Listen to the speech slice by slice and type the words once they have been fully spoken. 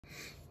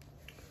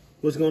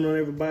What's going on,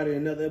 everybody?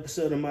 Another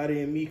episode of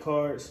Maudy&Me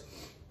cards,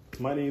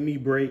 Maudy&Me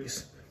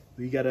breaks.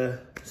 We got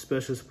a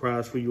special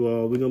surprise for you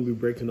all. We're gonna be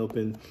breaking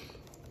open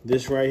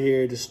this right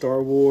here, the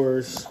Star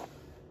Wars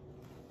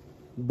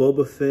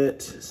Bobba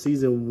Fett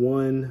Season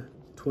 1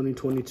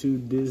 2022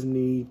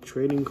 Disney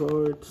trading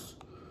cards.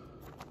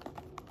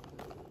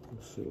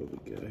 Let's see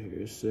what we got here.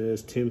 It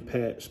says 10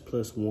 packs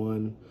plus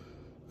 1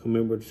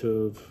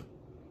 commemorative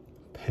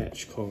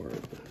patch card.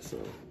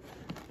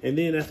 And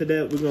then after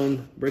that, we're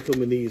gonna break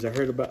open these. I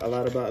heard a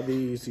lot about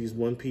these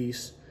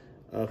one-piece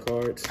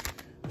cards.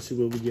 Let's see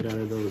what we get out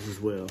of those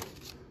as well.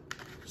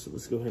 So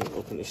let's go ahead and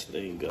open this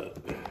thing up.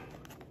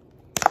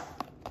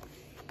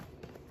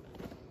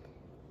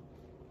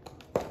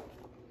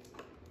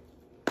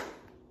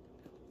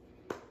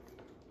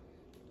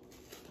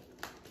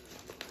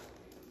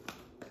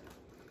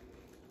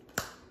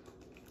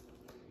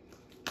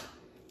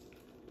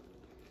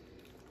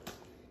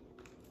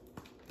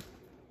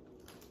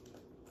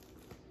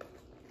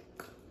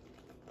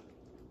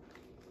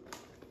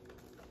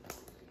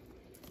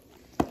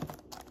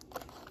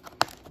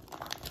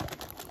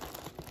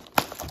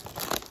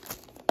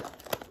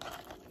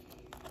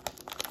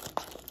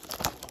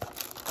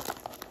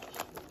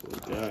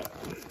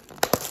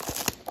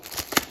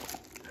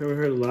 I haven't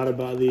heard a lot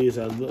about these.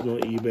 I looked on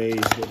eBay,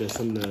 but there's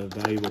some of the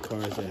valuable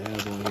cards I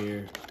have on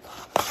here.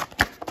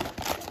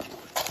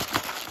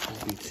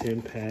 It'll be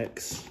 10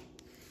 packs.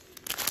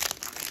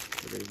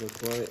 What they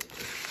look like.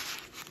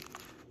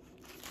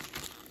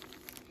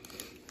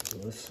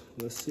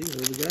 Let's see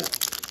what we got.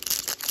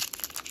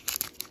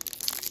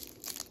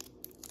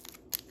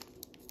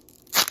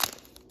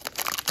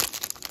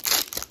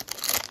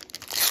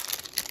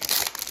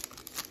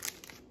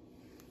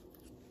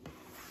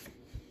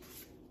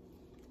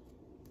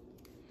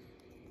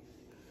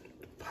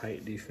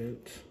 Height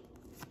defense.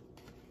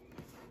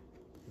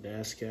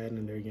 Dascat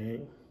in their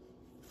game.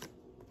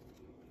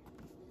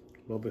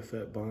 Bobba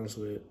Fett bonds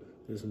with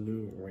this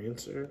new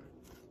Rancer.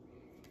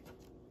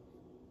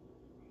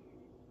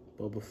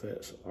 Boba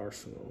Fett's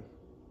arsenal.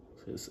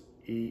 His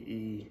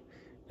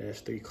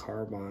EE-3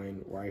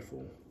 carbine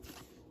rifle.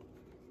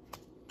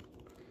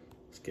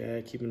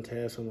 Scad keeping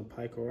tabs on the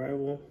Pike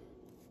arrival.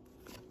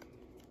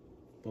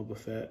 Boba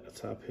Fett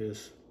atop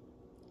his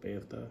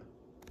Bantha.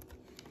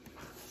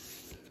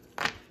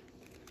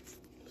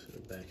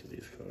 Back of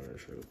these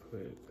cards real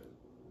quick.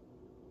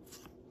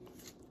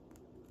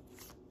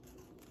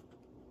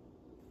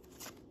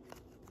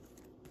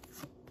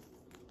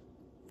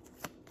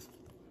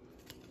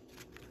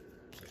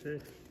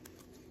 Okay.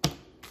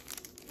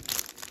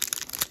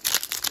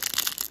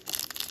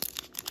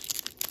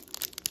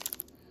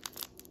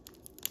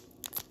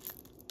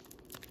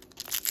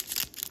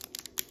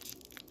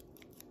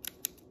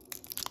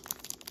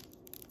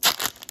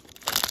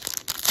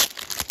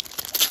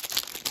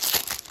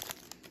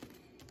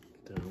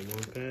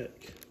 Pack.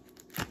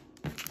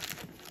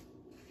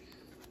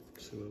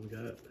 See what we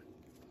got.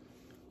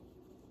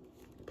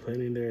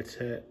 Planning their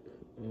attack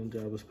on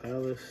Jabba's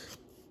palace.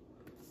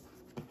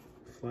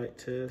 Flight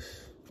test.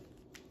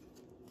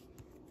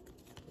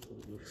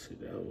 Let's see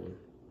that one.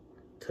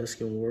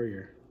 Tusken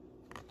Warrior.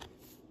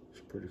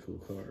 It's a pretty cool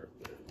card.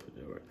 Put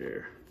that right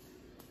there.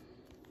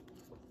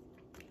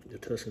 The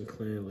Tusken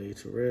clan laid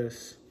to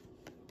rest.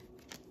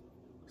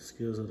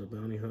 Skills of the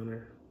bounty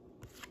hunter.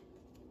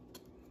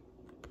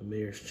 The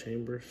Mayor's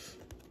Chambers.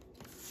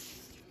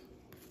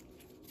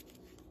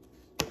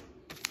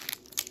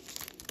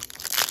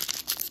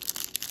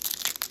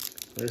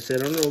 Like I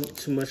said, I don't know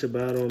too much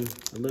about them.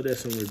 I looked at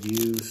some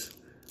reviews.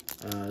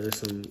 There's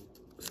some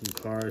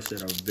cards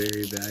that are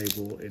very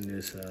valuable in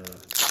this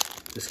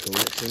this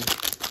collection.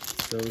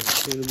 So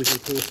let's see if we can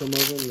pull some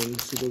of them and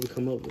see what we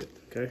come up with.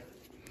 Okay.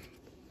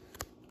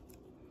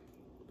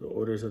 The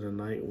Orders of the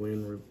Night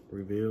Wind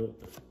revealed.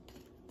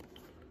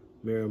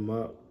 Mirror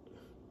Mop.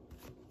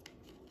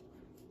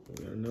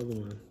 We got another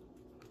one.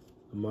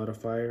 The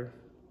Modifier.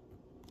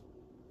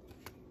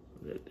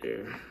 Right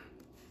there.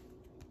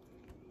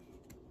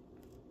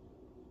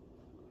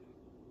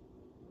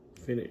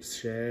 Phoenix,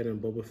 Shad,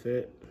 and Boba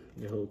Fett.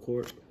 The whole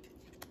court.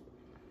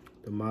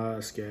 The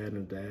Mod, Scad,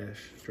 and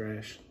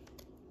Trash.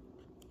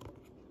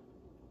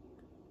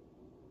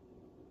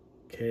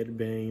 Cad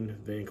Bane,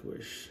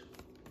 Vanquish.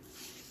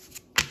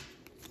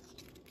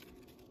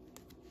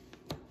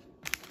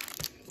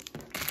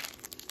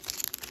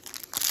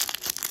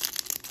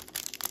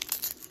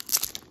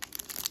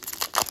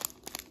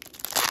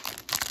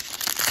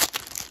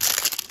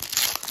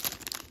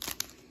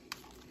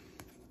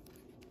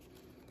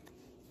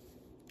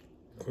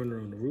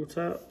 Corner on the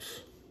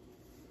rooftops.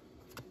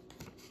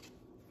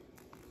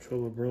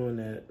 Trouble brewing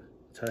at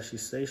Tashi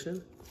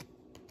Station.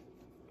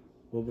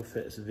 Boba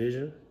Fett's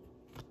vision.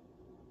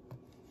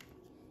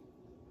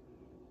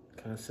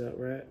 Concept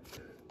rack.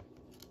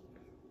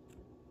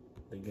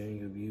 The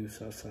gang of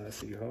youths outside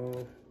City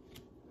Hall.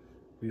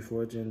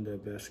 Reforging the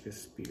Beskar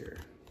Spear.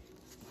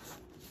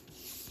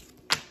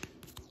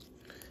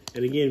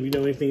 And again, if you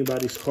know anything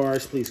about these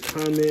cards, please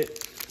comment.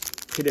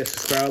 Hit that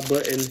subscribe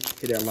button.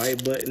 Hit that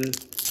like button.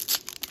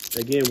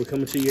 Again, we're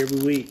coming to you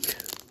every week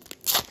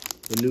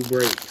with new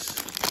breaks.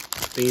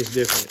 Things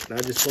different.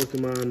 Not just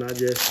Pokemon, not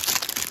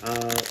just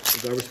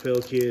Garbage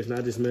Pail Kids,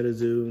 not just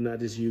MetaZoo, not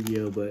just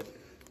Yu-Gi-Oh, but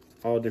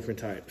all different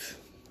types.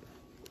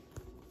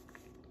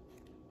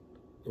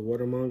 The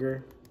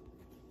Watermonger.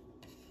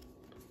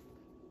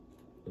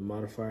 The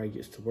modifier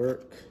gets to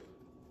work.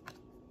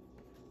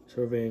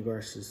 Surveying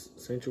Garcia's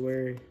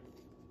Sanctuary.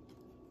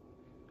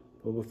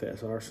 Bobba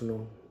Fett's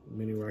Arsenal.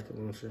 Mini rocket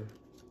launcher.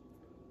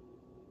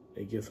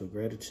 A Gift of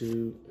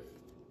Gratitude.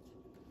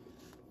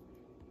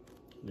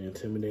 The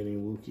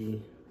Intimidating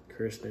Wookiee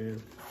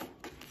Kirsten.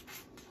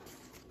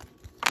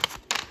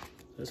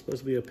 There's supposed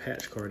to be a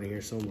patch card in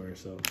here somewhere,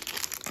 so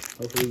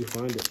hopefully we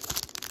find it.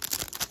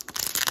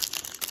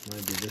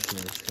 Might be this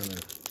one, it's kind of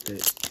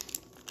thick.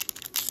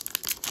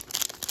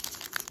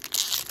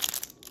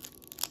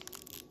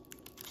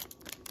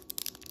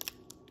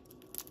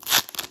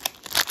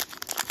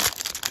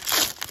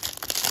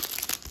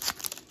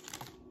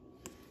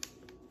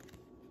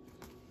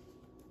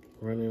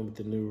 Running with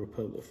the New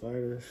Republic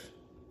fighters.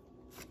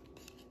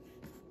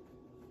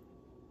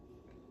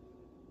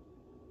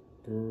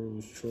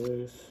 Guru's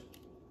Choice.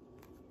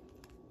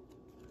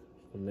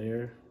 From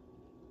there.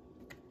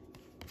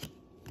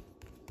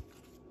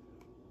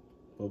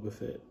 Bobba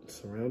Fett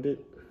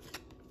Surrounded.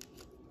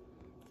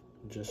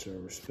 Gesture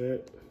of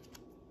Respect.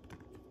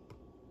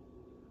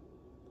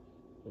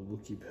 A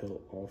Wookiee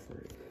Pelt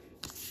Offering.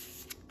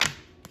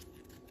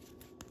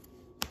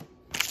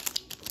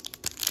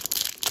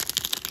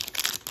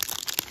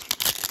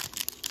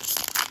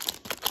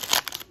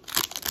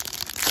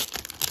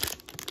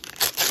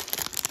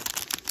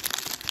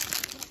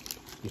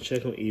 You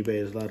check on eBay,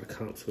 there's a lot of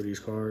comps for these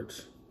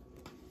cards.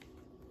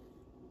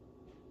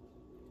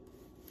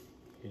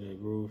 You know,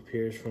 Groove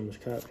Pierce from his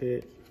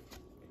cockpit.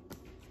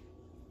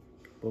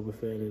 Boba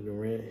Fett in the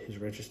rent, he's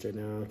registered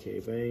now,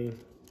 K Bane.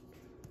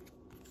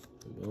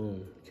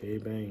 Boom, K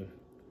Bane.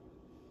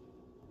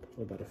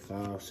 Probably about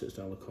a $5,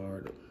 $6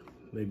 card,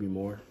 maybe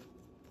more.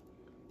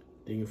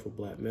 Digging for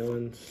Black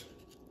Melons.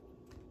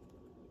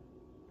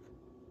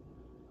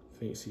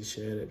 Fancy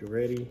Shad at the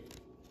ready.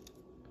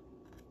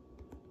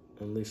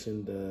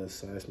 Unleashing the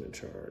Seismic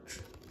Charge.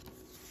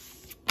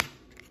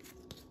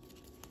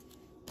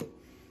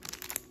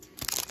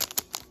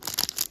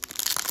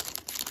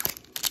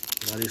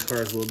 A lot of these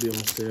cards will be on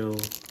sale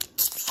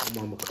on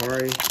my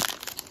Macari.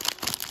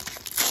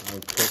 I'll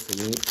post the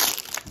link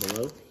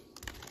below,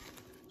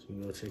 so you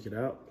can go check it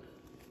out.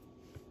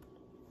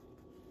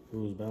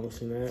 Rules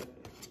balancing that.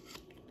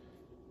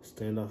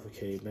 Standoff of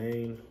K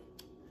Bane.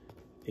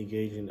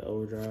 Engaging the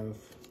Overdrive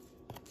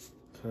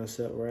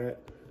Concept Rat.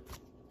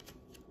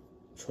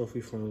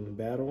 Trophy from the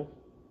battle.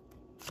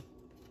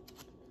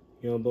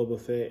 Young Boba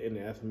Fett in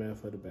the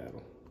aftermath of the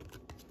battle.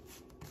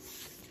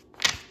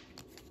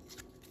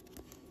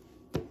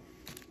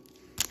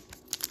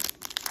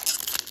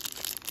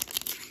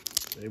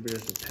 Maybe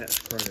there's a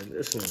patch card in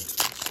this one.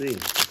 Let's see.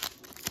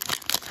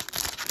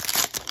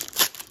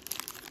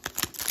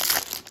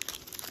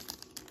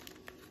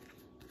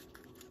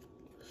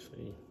 Let's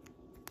see.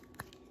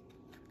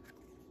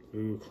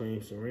 Who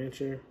claims the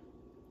rancher?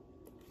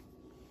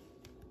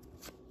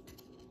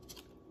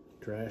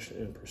 Drash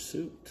in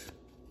Pursuit.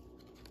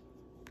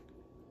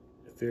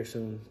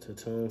 Fearsome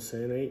Tatone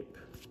Sanape.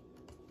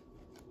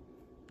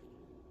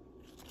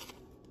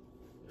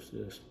 What's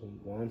this?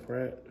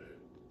 Womprat.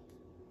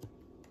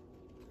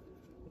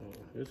 Oh,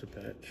 here's a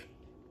patch.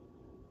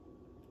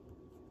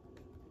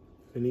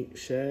 Finique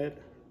Shad.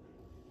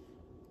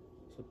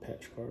 It's a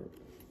patch card.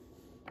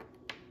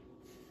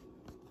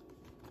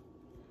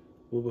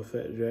 Boba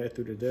Fett dragged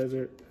through the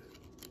desert.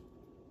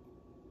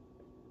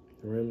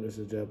 The remnants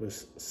of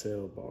Jabba's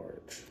sail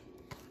barge.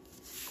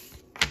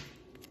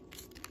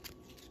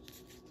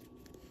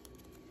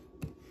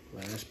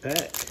 Last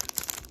pack.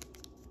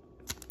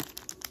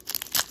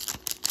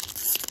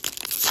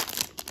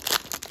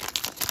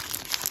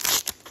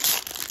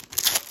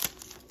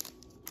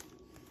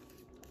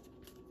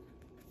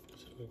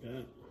 So we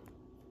got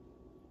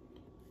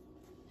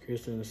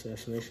Kirsten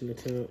assassination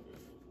attempt,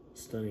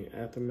 stunning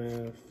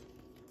aftermath.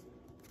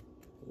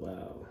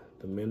 Wow,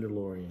 the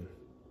Mandalorian.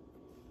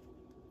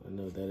 I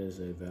know that is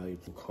a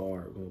valuable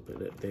card. We'll put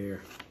that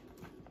there.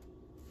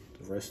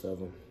 The rest of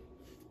them.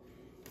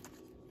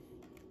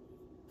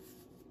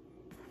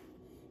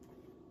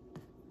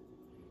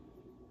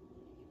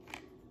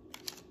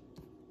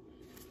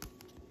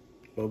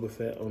 Boba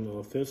Fett on the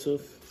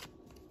offensive.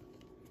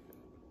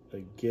 A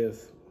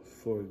gift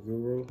for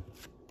Guru.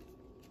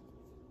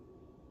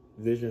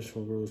 Visions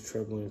from Guru's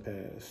troubling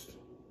past.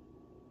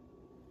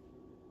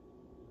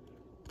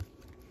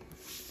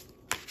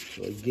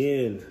 So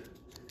again,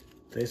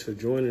 thanks for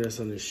joining us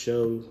on this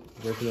show,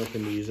 breaking up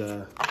in these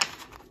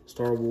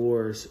Star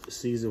Wars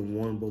Season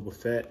 1 Boba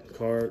Fett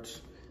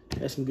cards.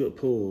 Had some good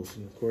pulls.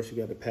 And of course, you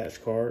got the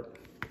patch card.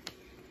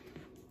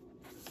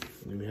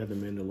 And then we have the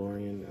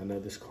Mandalorian. I know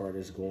this card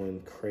is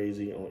going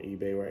crazy on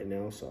eBay right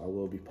now, so I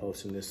will be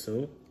posting this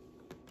soon.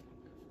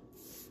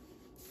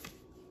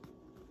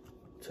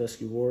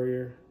 Tusky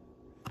Warrior.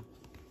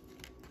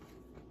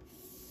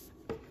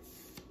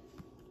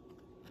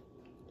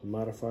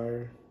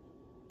 modifier.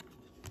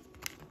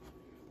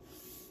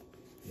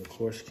 And of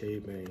course,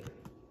 K-Bang.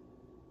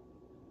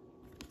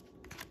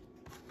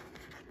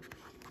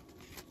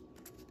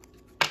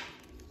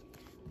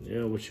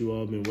 Yeah, what you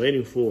all been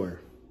waiting for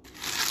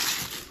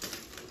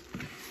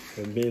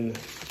have been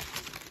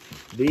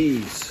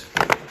these.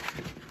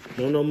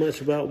 Don't know much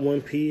about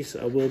One Piece.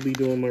 I will be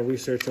doing my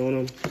research on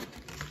them,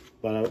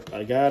 but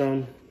I got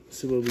them. Let's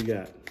see what we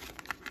got.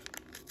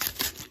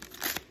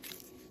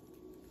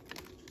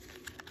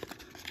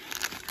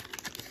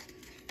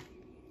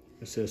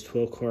 It says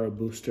 12 card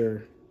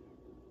booster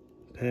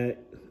pack,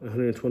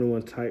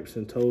 121 types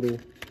in total.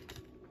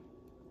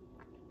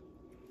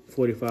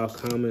 45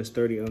 commons,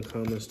 30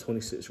 uncommons,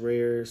 26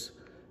 rares,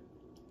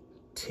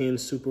 10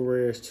 super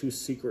rares, 2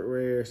 secret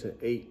rares, and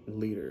 8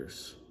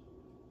 leaders.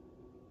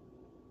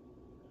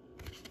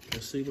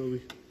 Let's see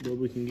what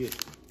we can get.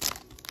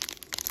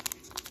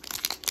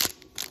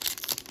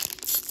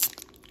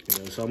 You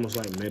know, it's almost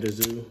like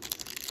MetaZoo.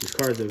 These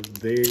cards are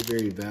very,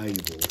 very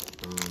valuable.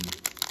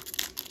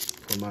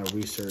 From my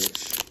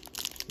research,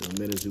 you know,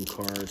 MetaZoo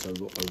cards are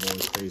going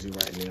crazy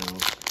right now.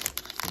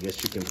 I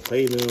guess you can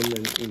play them,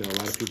 and you know, a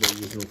lot of people are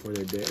using them for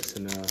their decks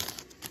and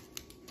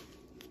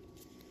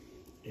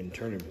in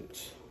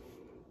tournaments.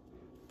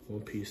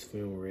 One Piece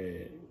Film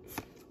Red.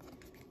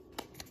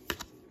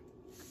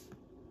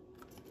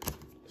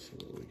 Let's see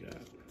what we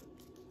got.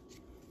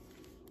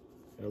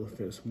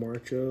 Elephants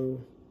Marcho.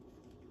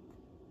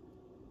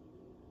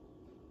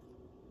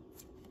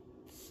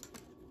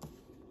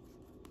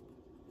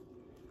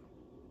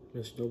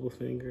 Miss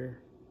Doublefinger.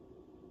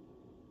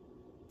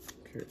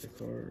 Character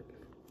card.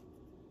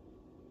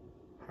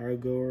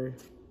 Hargor.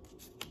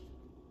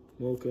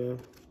 Mocha.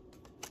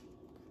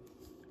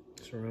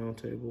 Surround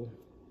Table.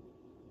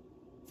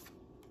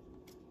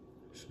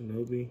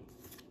 Shinobi.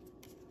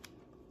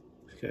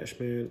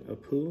 Cashman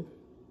Apu.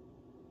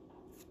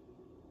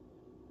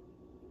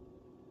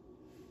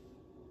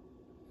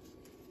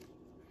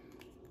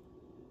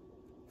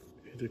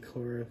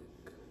 Hidakora.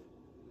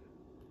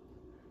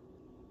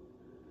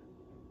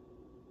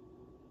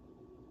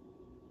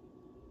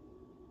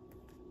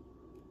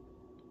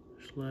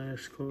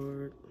 Slash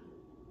card.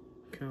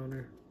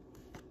 Counter.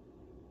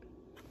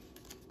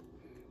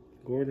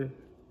 Gordon.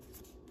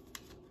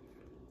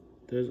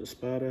 Desert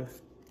Spada.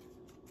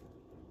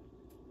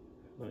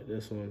 Like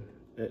this one.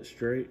 That's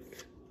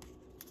Drake.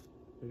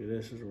 Look at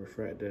this, is a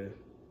refractor.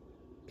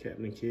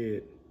 Captain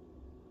Kidd.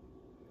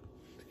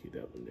 Let's keep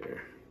that one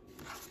there.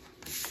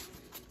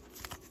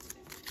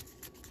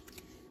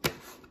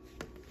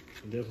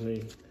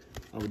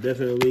 I will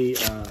definitely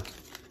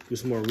do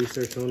some more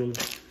research on them.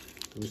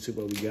 Let me see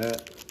what we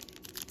got.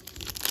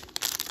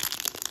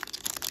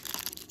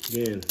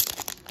 Again,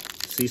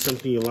 see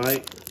something you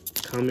like,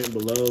 comment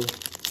below.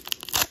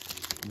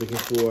 Looking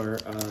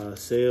for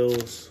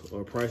sales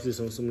or prices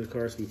on some of the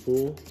cards we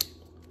pull,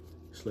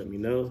 just let me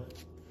know.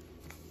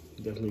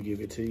 Definitely give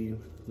it to you.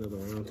 Another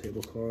round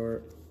table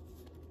card.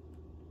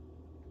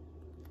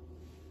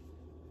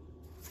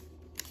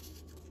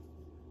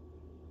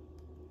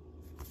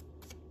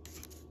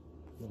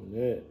 On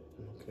that,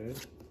 okay.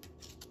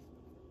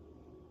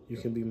 You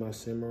Can Be My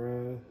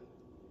Samurai.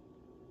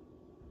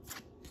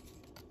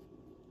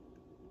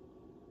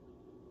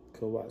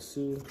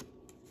 Kawatsu.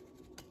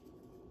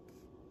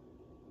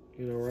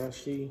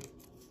 Inarashi.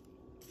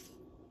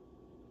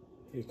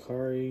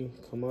 Hikari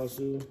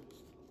Komatsu.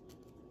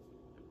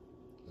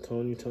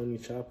 Tony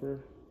Chopper.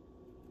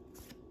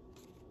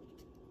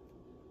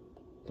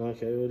 Don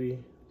Quixote,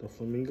 the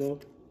Flamingo.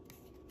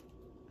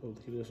 Oh, look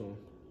at this one.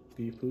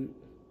 B-Poot.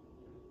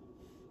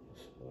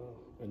 Wow.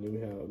 And then we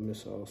have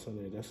Miss All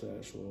Sunday. That's an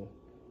actual,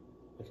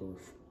 like a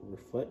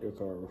reflector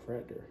card,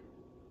 refractor.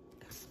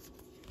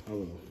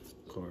 Hollow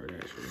card,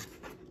 actually.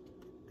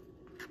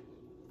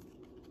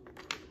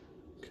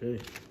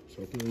 Okay,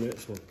 so open the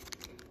next one.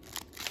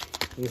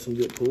 Doing some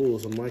good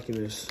pulls. I'm liking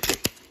this.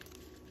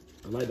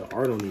 I like the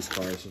art on these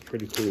cards. It's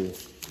pretty cool.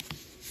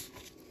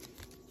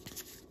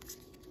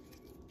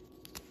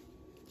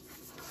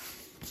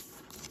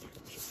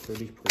 It's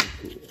pretty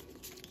cool.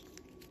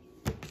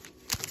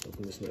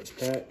 Open this next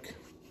pack.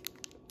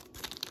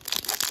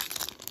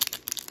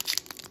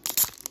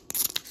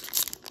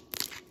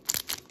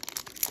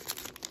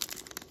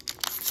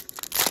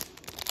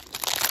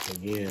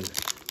 Again,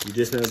 if you're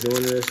just now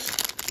joining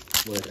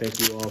us, I want to thank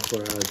you all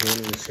for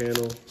joining the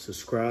channel.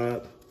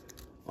 Subscribe.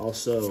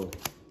 Also,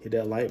 hit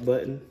that like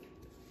button.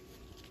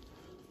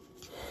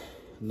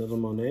 Another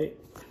Monet.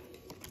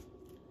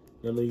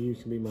 Another You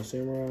Can Be My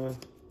Samurai.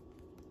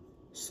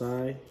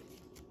 Sai.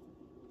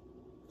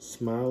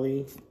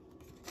 Smiley.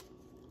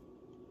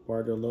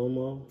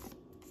 Bartolomo.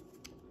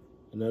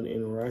 Another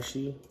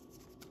Inarashi.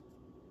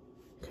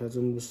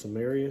 Kazuma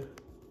Samaria.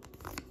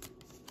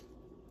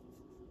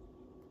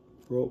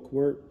 Broke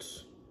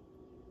Works.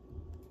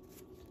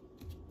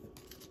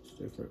 It's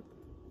different.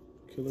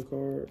 Killer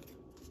card.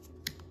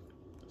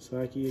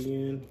 Saki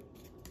again.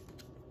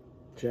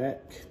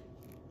 Jack.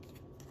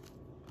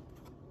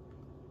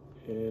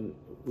 And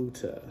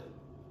Uta.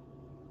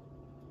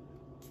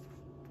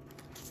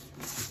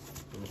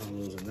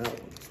 hollows in that one.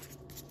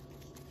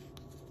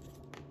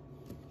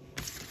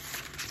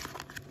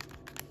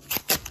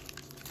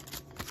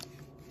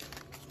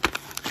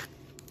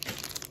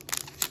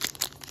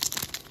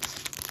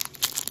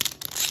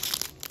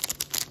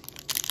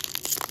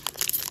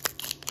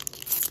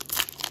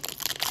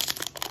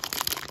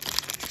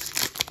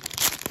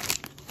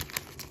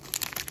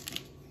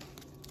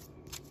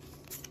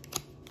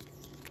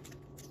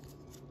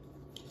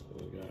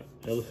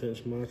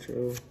 Elephant's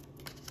Macho,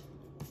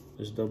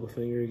 this double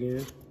finger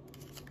again,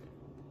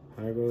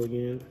 Hygo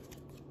again,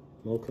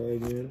 Mocha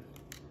again,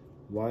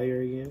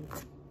 Wire again,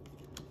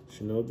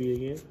 Shinobi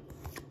again,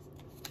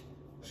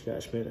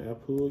 Scotchman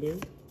Apu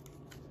again,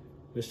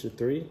 Mr.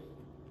 3,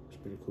 that's a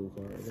pretty cool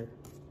card right there,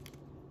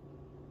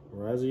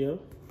 Razio,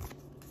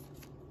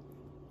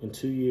 in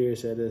 2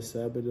 years at El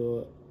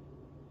Salvador,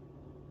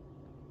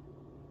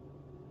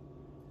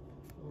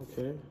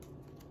 okay,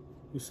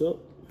 what's up?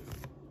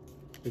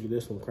 Look at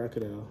this one,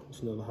 Crocodile. It's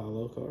another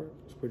hollow card.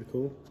 It's pretty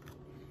cool.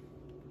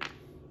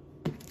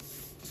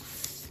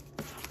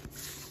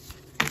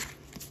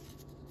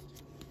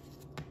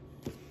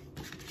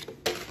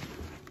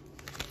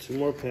 Two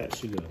more packs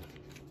to go.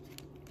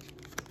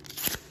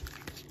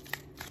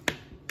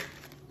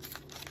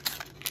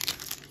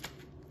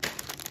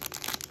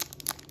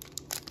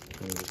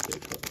 I'm gonna just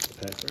take the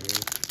pack right here.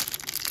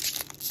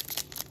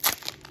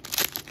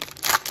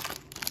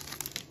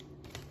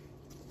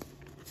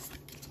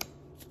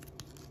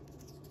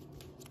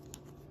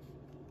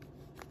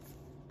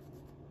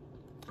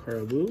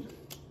 Caribou,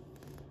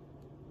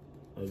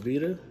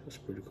 Avita, that's a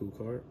pretty cool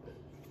card.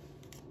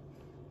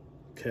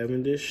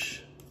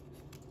 Cavendish,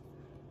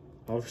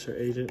 Officer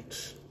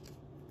Agents,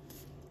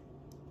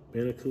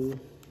 Bandicoot,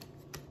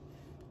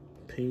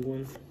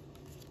 Penguin,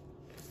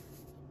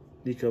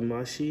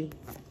 Nikamashi,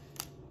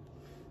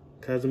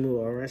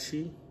 Kazumu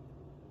Arashi,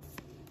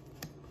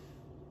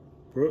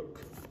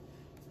 Brook,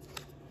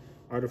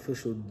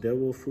 Artificial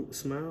Devil Fruit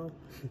Smile,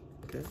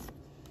 okay.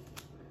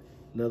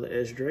 Another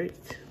S Drake.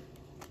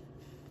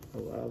 Oh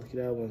wow, look at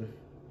that one.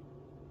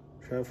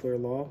 Traveler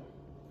Law.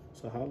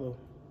 It's a hollow.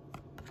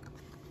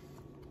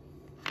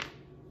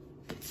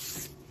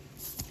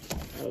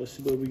 Alright, let's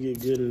see what we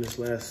get good in this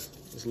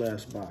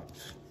last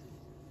box.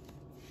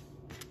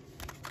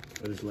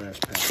 Or this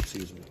last pack,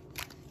 excuse me.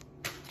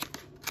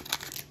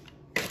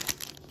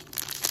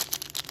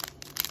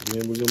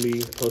 Again, we're gonna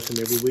be posting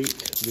every week,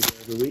 video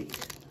every week.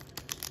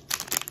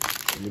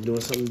 And we're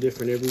doing something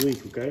different every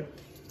week, okay?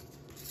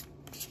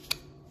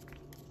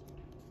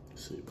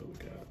 Let's see what we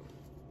got.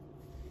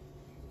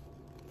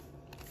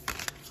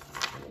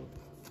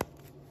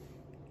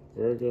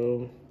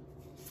 Virgo,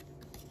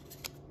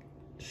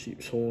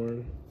 Sheep's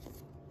Horn,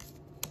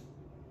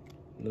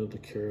 another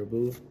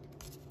Caribou,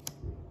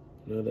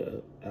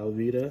 another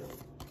Alvita,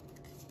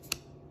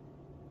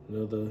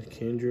 another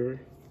Kendra,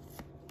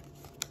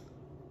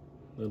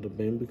 another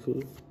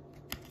Bambiku,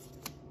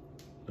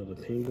 another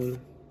Penguin,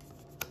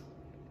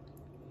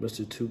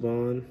 Mr.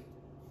 Tubon,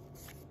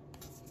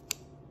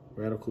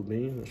 Radical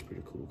Beam, that's a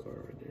pretty cool card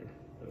right there,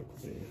 Radical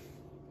Beam.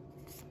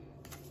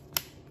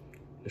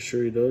 The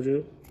Shuri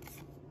Dojo,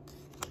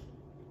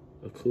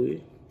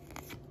 Akui.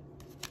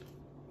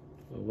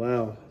 Oh,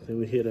 wow, I think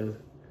we hit a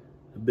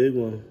big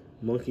one.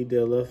 Monkey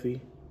Del Luffy.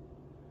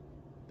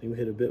 I think we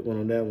hit a big one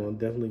on that one. I'm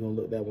definitely gonna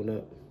look that one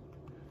up.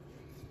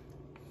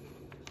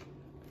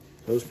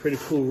 Those pretty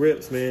cool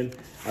rips, man.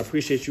 I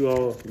appreciate you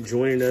all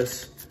joining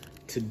us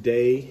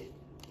today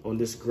on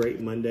this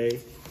great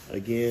Monday.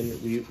 Again,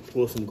 we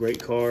pulled some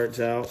great cards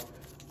out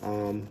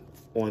on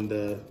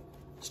the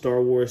Star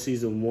Wars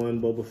Season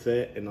 1 Boba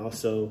Fett and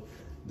also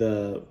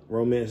the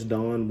Romance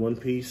Dawn One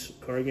Piece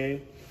card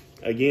game.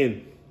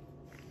 Again,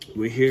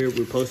 we're here,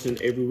 we're posting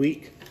every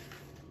week.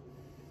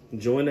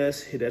 Join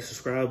us, hit that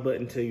subscribe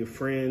button, tell your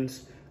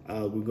friends.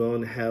 We're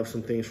going to have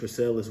some things for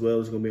sale as well.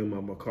 It's going to be on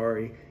my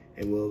Mercari,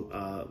 and we'll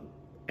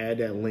add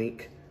that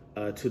link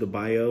to the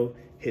bio.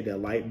 Hit that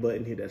like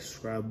button, hit that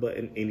subscribe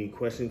button. Any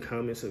questions,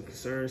 comments, or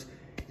concerns,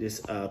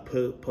 just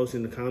post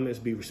in the comments.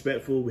 Be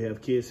respectful. We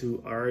have kids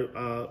who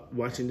are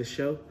watching this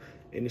show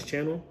and this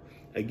channel.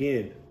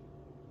 Again,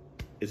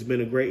 it's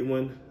been a great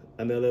one.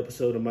 Another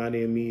episode of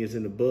Maudy&Me is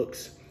in the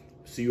books.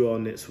 See you all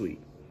next week.